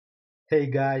Hey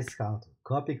guys, how to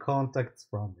copy contacts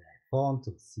from the iPhone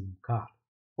to SIM card.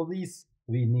 For this,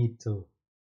 we need to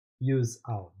use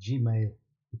our Gmail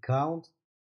account,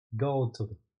 go to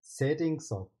the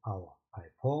settings of our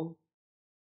iPhone,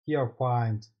 here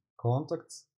find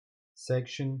contacts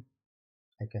section.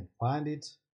 I can find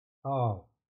it. Oh,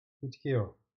 put here.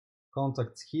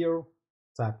 Contacts here,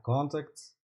 type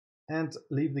contacts, and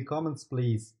leave the comments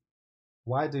please.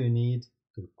 Why do you need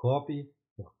to copy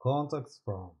your contacts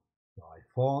from your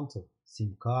iPhone to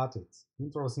SIM card? It's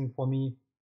interesting for me.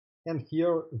 And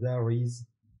here there is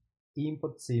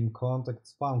input SIM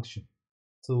contacts function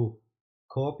to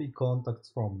copy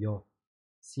contacts from your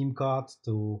SIM card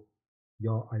to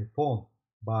your iPhone.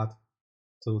 But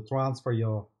to transfer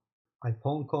your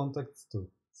iPhone contacts to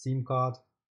SIM card,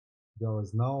 there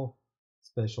is no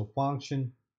special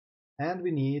function, and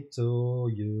we need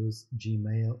to use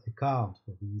Gmail account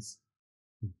for this.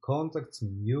 In contacts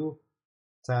menu,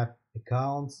 tap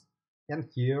accounts, and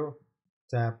here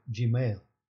tap Gmail.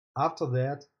 After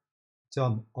that,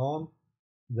 turn on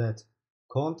that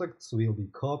contacts will be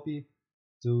copied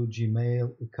to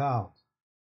Gmail account.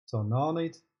 Turn on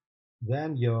it,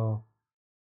 then your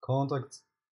contacts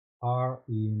are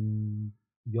in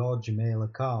your Gmail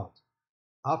account.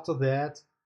 After that,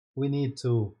 we need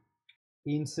to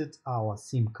insert our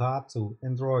SIM card to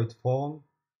Android phone,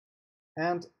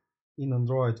 and in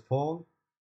Android phone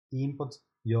input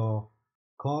your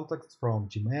contacts from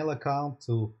Gmail account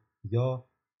to your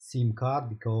SIM card,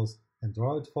 because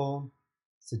Android phone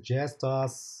suggests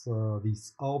us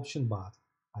this option, but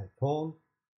iPhone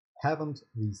haven't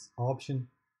this option.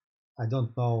 I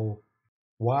don't know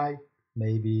why.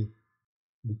 Maybe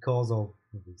because of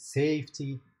the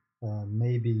safety.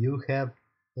 Maybe you have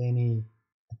any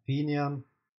opinion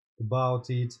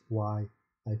about it, why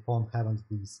iPhone haven't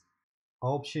this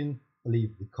option.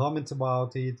 Leave the comment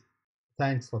about it.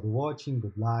 Thanks for the watching,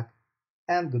 good luck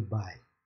and goodbye.